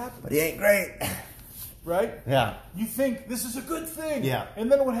then what happens? But he ain't great. Right? Yeah. You think this is a good thing. Yeah.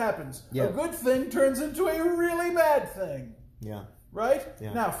 And then what happens? Yeah. A good thing turns into a really bad thing. Yeah. Right?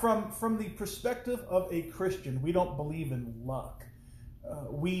 Yeah. Now, from the perspective of a Christian, we don't believe in luck.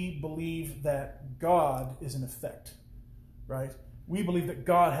 We believe that God is an effect. Right? We believe that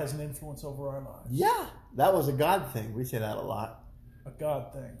God has an influence over our lives. Yeah. That was a God thing. We say that a lot. A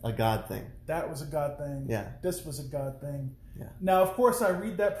God thing. A God thing. That was a God thing. Yeah. This was a God thing. Yeah. Now, of course, I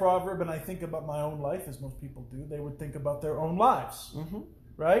read that proverb and I think about my own life, as most people do. They would think about their own lives. Mm-hmm.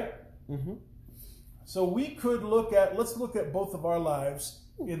 Right? Mm-hmm. So we could let's look at both of our lives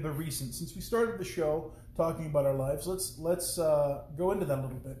in the recent. Since we started the show talking about our lives, let's go into that a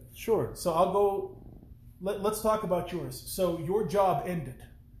little bit. Sure. So I'll go, let's talk about yours. So your job ended.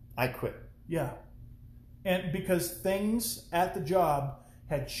 I quit. Yeah. And because things at the job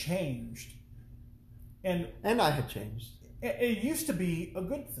had changed. And I had changed. It used to be a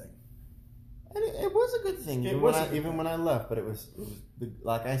good thing. And it was a good thing, even when I left. But it was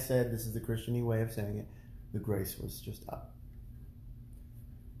like I said, this is the Christian-y way of saying it. The grace was just up.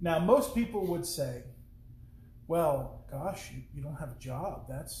 Now, most people would say, well, gosh, you don't have a job.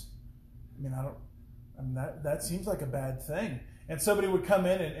 That seems like a bad thing. And somebody would come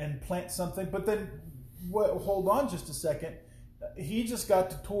in and plant something, but then hold on just a second. He just got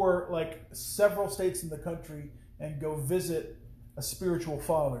to tour like several states in the country and go visit a spiritual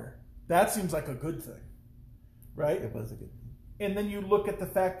father. That seems like a good thing, right? It was a good thing. And then you look at the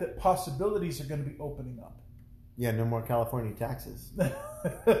fact that possibilities are going to be opening up. Yeah, no more California taxes.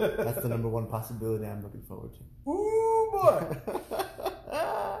 That's the number one possibility I'm looking forward to. Ooh, boy.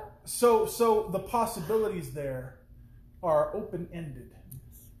 So the possibilities there are open-ended.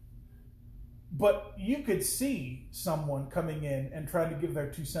 But you could see someone coming in and trying to give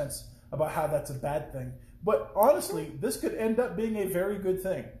their 2 cents about how that's a bad thing. But honestly, this could end up being a very good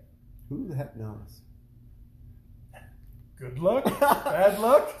thing. Who the heck knows? Good luck? Bad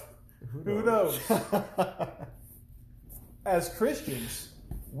luck? Who knows? As Christians,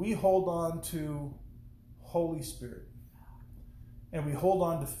 we hold on to Holy Spirit. And we hold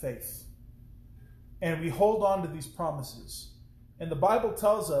on to faith. And we hold on to these promises. And the Bible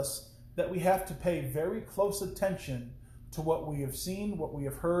tells us that we have to pay very close attention to what we have seen, what we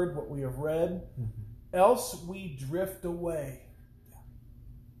have heard, what we have read. Mm-hmm. Else we drift away. Yeah.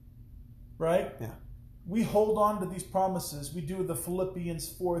 Right? Yeah. We hold on to these promises. We do the Philippians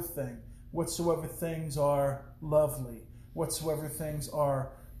 4 thing. Whatsoever things are lovely. Whatsoever things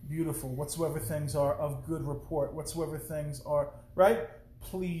are beautiful. Whatsoever things are of good report. Whatsoever things are, right?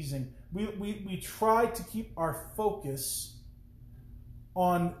 Pleasing. We try to keep our focus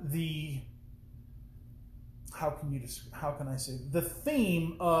on the, how can I say, the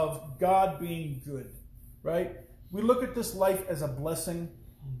theme of God being good, right? We look at this life as a blessing.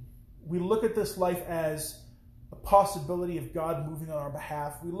 We look at this life as a possibility of God moving on our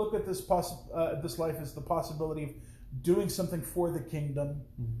behalf. We look at this life as the possibility of doing something for the kingdom,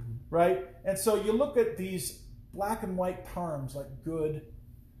 mm-hmm. right? And so you look at these black and white terms like good,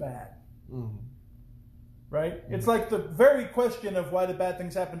 bad, mm-hmm. right? Mm-hmm. It's like the very question of why do bad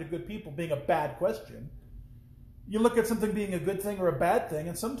things happen to good people being a bad question. You look at something being a good thing or a bad thing,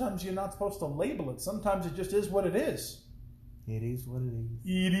 and sometimes you're not supposed to label it. Sometimes it just is what it is. It is what it is.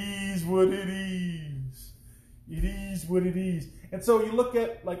 It is what it is. It is what it is. And so you look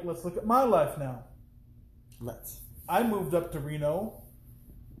at, like, let's look at my life now. I moved up to Reno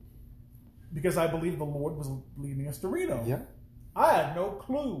because I believed the Lord was leading us to Reno. Yeah. I had no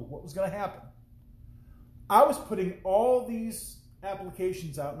clue what was going to happen. I was putting all these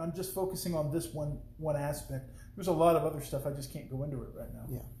applications out, and I'm just focusing on this one aspect. There's a lot of other stuff. I just can't go into it right now.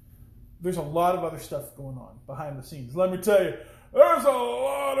 Yeah. There's a lot of other stuff going on behind the scenes. Let me tell you, there's a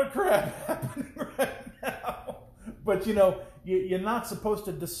lot of crap happening right now. But, you know, you're not supposed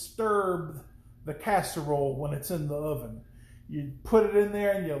to disturb the casserole when it's in the oven. You put it in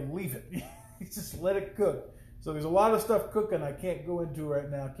there and you leave it. You just let it cook. So there's a lot of stuff cooking I can't go into right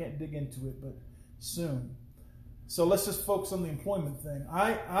now. I can't dig into it, but soon. So let's just focus on the employment thing.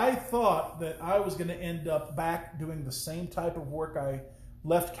 I thought that I was going to end up back doing the same type of work I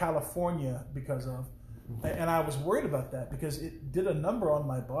left California because of. And I was worried about that because it did a number on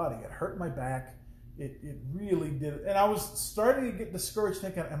my body. It hurt my back. It really did. And I was starting to get discouraged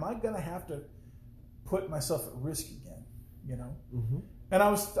thinking, am I going to have to put myself at risk again? You know? Mm-hmm. And I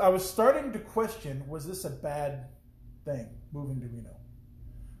was starting to question, was this a bad thing, moving to Reno?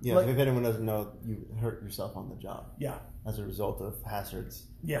 Yeah, like, if anyone doesn't know, you hurt yourself on the job. Yeah. As a result of hazards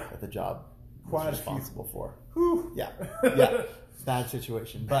that the job was responsible for. Whew. Yeah. Yeah. Bad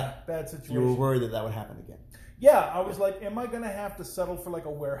situation. But bad situation. You were worried that would happen again. Yeah, I was like, am I going to have to settle for like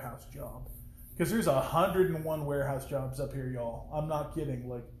a warehouse job? Because there's 101 warehouse jobs up here, y'all. I'm not kidding.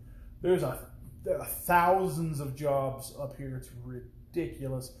 Like, there are thousands of jobs up here. It's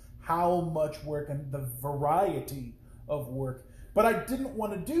ridiculous how much work and the variety of work. But I didn't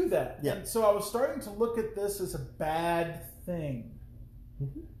want to do that. Yeah. And so I was starting to look at this as a bad thing.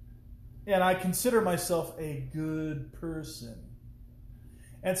 Mm-hmm. And I consider myself a good person.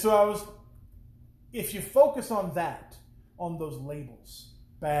 And so if you focus on that, on those labels,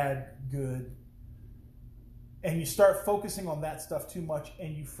 bad, good, and you start focusing on that stuff too much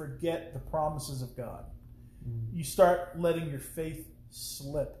and you forget the promises of God, you start letting your faith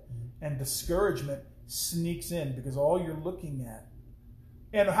slip, and discouragement sneaks in because all you're looking at.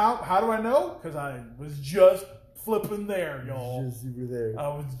 And how do I know? Because I was just flipping there, y'all. Just super there. I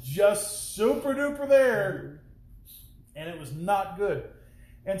was just super duper there. And it was not good.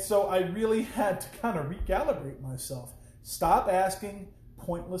 And so I really had to kind of recalibrate myself. Stop asking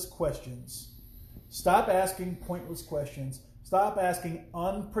pointless questions. Stop asking pointless questions. Stop asking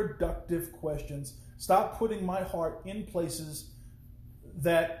unproductive questions. Stop putting my heart in places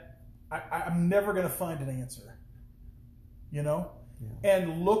that I'm never going to find an answer. You know? Yeah.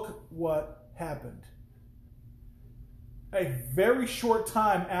 And look what happened. A very short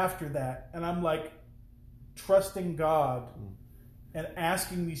time after that, and I'm like trusting God and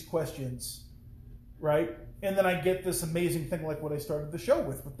asking these questions, right? And then I get this amazing thing like what I started the show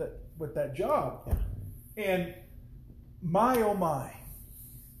with that job. Yeah. And my, oh my,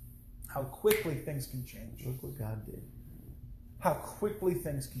 how quickly things can change. Look what God did. How quickly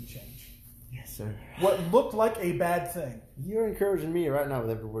things can change. Yes, sir. What looked like a bad thing. You're encouraging me right now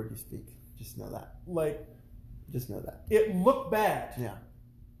with every word you speak. Just know that. Like, just know that. It looked bad. Yeah.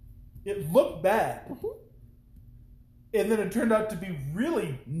 It looked bad. Mm-hmm. And then it turned out to be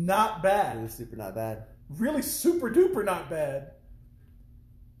really not bad. Really super not bad. Really super duper not bad.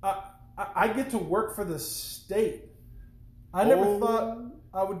 I get to work for the state. I never thought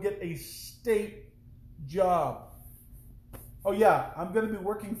I would get a state job. Oh yeah, I'm going to be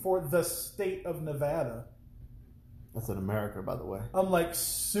working for the state of Nevada. That's in America, by the way. I'm like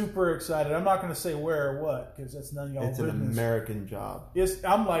super excited. I'm not going to say where or what because that's none of y'all's business. It's an American job.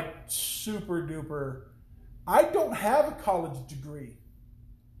 I'm like super duper. I don't have a college degree.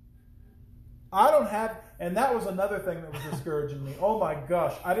 I don't have, and that was another thing that was discouraging me. Oh my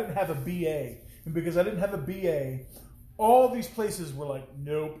gosh, I didn't have a BA. And because I didn't have a BA, all these places were like,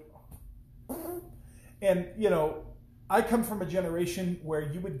 nope. And, you know, I come from a generation where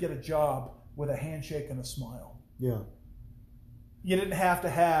you would get a job with a handshake and a smile. Yeah. You didn't have to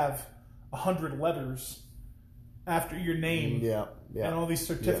have 100 letters after your name. Yeah. And all these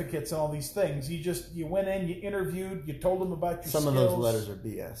certificates and all these things. You went in, you interviewed, you told them about your skills. Some of those letters are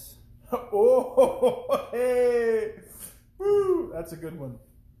BS. Oh, hey. Woo, that's a good one.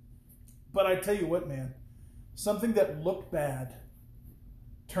 But I tell you what, man. Something that looked bad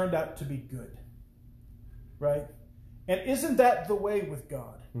turned out to be good. Right? And isn't that the way with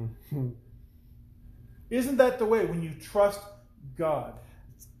God? Isn't that the way when you trust God?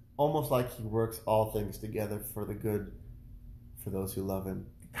 It's almost like He works all things together for the good for those who love Him.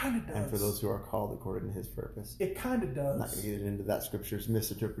 It kind of does. And for those who are called according to His purpose. It kind of does. I'm not going to get into that scripture's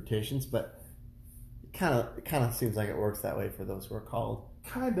misinterpretations, but it kind of seems like it works that way for those who are called.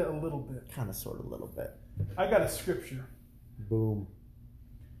 Kind of a little bit. Kind of sort of a little bit. I got a scripture. Boom.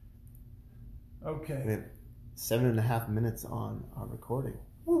 Okay. We have 7.5 minutes on our recording.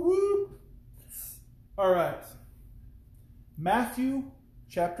 Woo-woo. All right. Matthew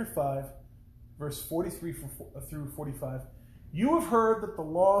chapter 5, verse 43 through 45. You have heard that the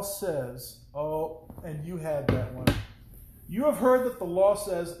law says, and you had that one. You have heard that the law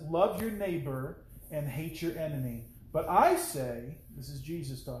says, love your neighbor and hate your enemy. But I say, this is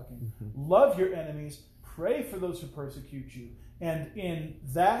Jesus talking, love your enemies, pray for those who persecute you. And in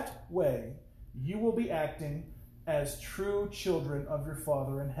that way, you will be acting as true children of your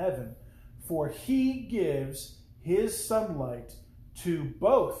Father in heaven. For He gives His sunlight to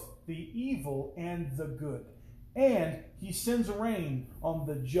both the evil and the good. And He sends rain on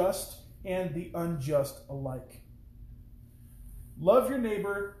the just and the unjust alike. Love your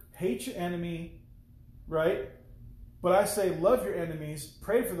neighbor, hate your enemy, right? But I say, love your enemies,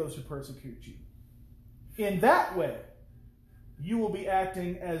 pray for those who persecute you. In that way, you will be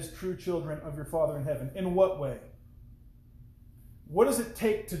acting as true children of your Father in heaven. In what way? What does it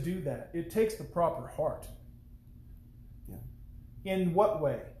take to do that? It takes the proper heart. Yeah. In what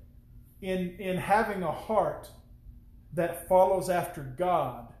way? In having a heart that follows after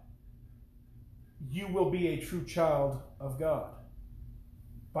God, you will be a true child of God.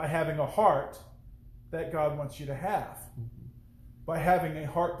 By having a heart that God wants you to have. By having a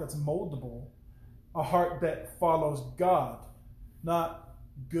heart that's moldable, a heart that follows God, not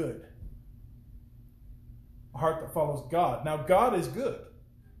good. A heart that follows God. Now, God is good.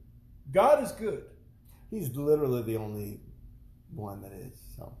 God is good. He's literally the only one that is.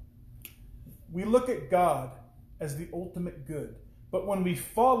 So we look at God as the ultimate good. But when we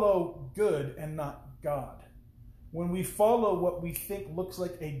follow good and not God, when we follow what we think looks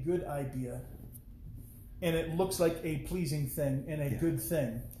like a good idea, and it looks like a pleasing thing and a good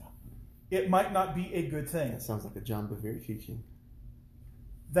thing, it might not be a good thing. That sounds like a John Bevere teaching.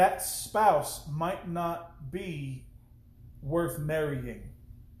 That spouse might not be worth marrying.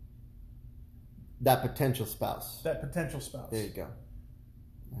 That potential spouse. That potential spouse. There you go.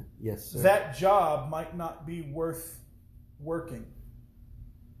 Yes, sir. that job might not be worth working.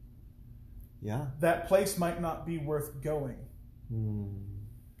 Yeah. That place might not be worth going. Mm.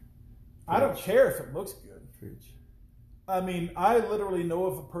 I don't care if it looks good. Preach. I mean, I literally know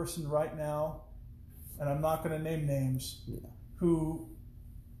of a person right now, and I'm not going to name names, who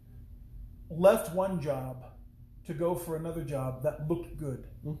left one job to go for another job that looked good.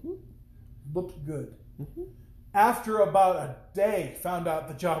 Mm-hmm. Looked good. Mm-hmm. After about a day, found out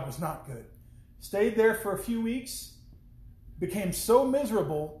the job was not good. Stayed there for a few weeks, became so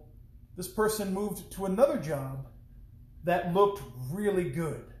miserable, this person moved to another job that looked really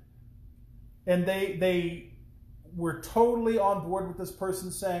good. And they were totally on board with this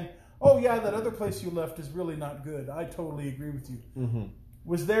person saying, oh yeah, that other place you left is really not good. I totally agree with you. Mm-hmm.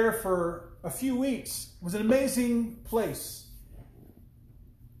 Was there for a few weeks. It was an amazing place.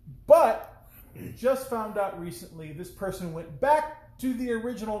 But just found out recently this person went back to the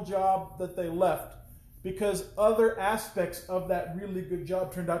original job that they left because other aspects of that really good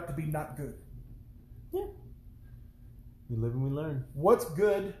job turned out to be not good. Yeah. We live and we learn. What's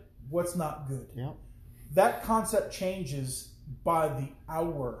good, what's not good. Yeah. That concept changes by the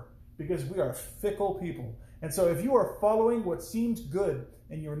hour because we are fickle people. And so if you are following what seems good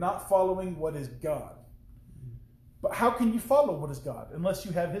and you're not following what is God, but how can you follow what is God unless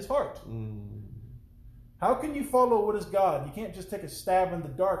you have his heart? How can you follow what is God? You can't just take a stab in the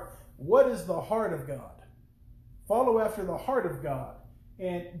dark. What is the heart of God? Follow after the heart of God.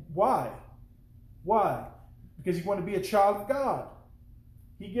 And why? Why? Because you want to be a child of God.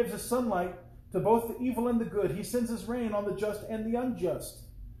 He gives us sunlight to both the evil and the good. He sends his rain on the just and the unjust.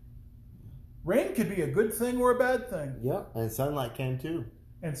 Rain could be a good thing or a bad thing. Yeah, and sunlight can too.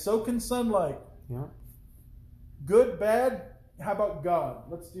 And so can sunlight. Yeah. Good, bad. How about God?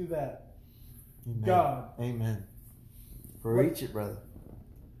 Let's do that. Amen. God. Amen. Preach it, brother.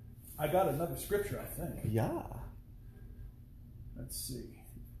 I got another scripture, I think. Yeah. Let's see.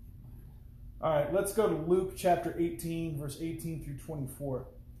 All right, let's go to Luke chapter 18, verse 18 through 24.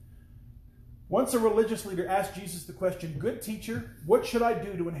 Once a religious leader asked Jesus the question, "Good teacher, what should I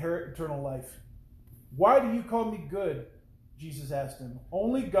do to inherit eternal life?" "Why do you call me good?" Jesus asked him.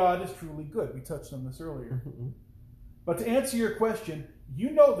 "Only God is truly good." We touched on this earlier. But to answer your question,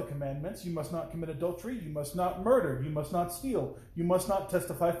 you know the commandments. You must not commit adultery. You must not murder. You must not steal. You must not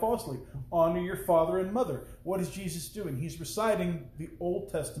testify falsely. Honor your father and mother. What is Jesus doing? He's reciting the Old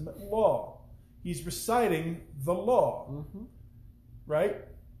Testament law. He's reciting the law. Right?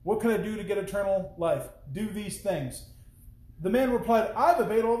 What can I do to get eternal life? Do these things. The man replied, "I've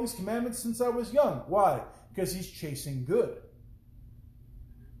obeyed all these commandments since I was young." Why? Because he's chasing good.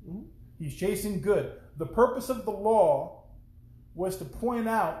 He's chasing good. The purpose of the law was to point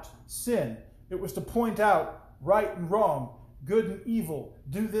out sin. It was to point out right and wrong, good and evil,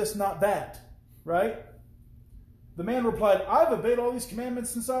 do this, not that. Right? The man replied, "I've obeyed all these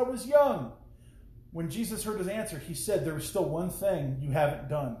commandments since I was young." When Jesus heard his answer, he said, "There is still one thing you haven't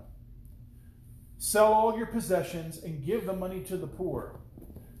done. Sell all your possessions and give the money to the poor,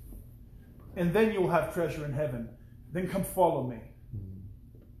 and then you'll have treasure in heaven. Then come follow me."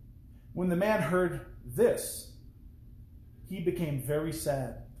 When the man heard this, he became very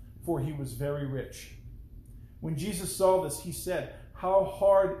sad, for he was very rich. When Jesus saw this, he said, "How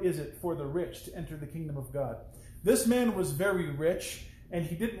hard is it for the rich to enter the kingdom of God?" This man was very rich, and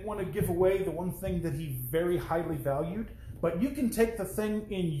he didn't want to give away the one thing that he very highly valued. But you can take the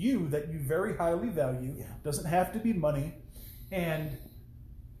thing in you that you very highly value. Doesn't have to be money. And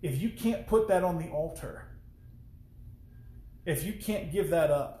if you can't put that on the altar, if you can't give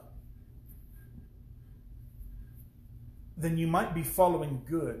that up, then you might be following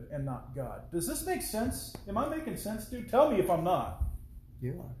good and not God. Does this make sense? Am I making sense, dude? Tell me if I'm not.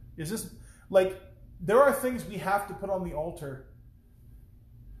 You are. Is this, like, there are things we have to put on the altar,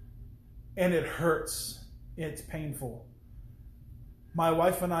 and it hurts. It's painful. My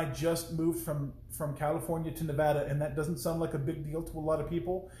wife and I just moved from California to Nevada, and that doesn't sound like a big deal to a lot of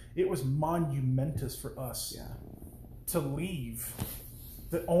people. It was monumentous for us to leave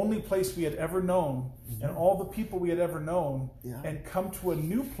the only place we had ever known and all the people we had ever known and come to a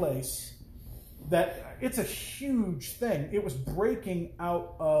new place that it's a huge thing. It was breaking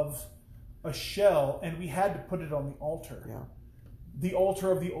out of a shell, and we had to put it on the altar. The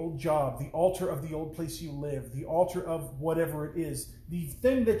altar of the old job, the altar of the old place you live, the altar of whatever it is, the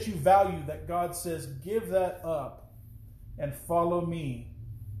thing that you value that God says, give that up and follow me,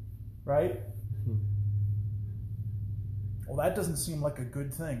 right? Well, that doesn't seem like a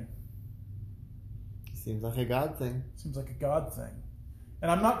good thing. Seems like a God thing. Seems like a God thing. And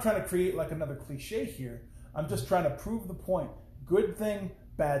I'm not trying to create like another cliche here. I'm just trying to prove the point. Good thing,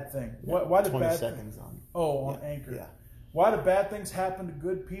 bad thing? Yeah, Why do 20 bad seconds on. on Anchor. Yeah. Why do bad things happen to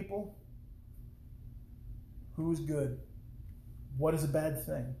good people? Who's good? What is a bad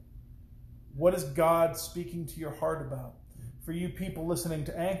thing? What is God speaking to your heart about? For you people listening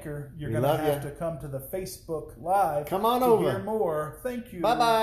to Anchor, you're going to have to come to the Facebook Live Come on to over. hear more. Thank you. Bye-bye.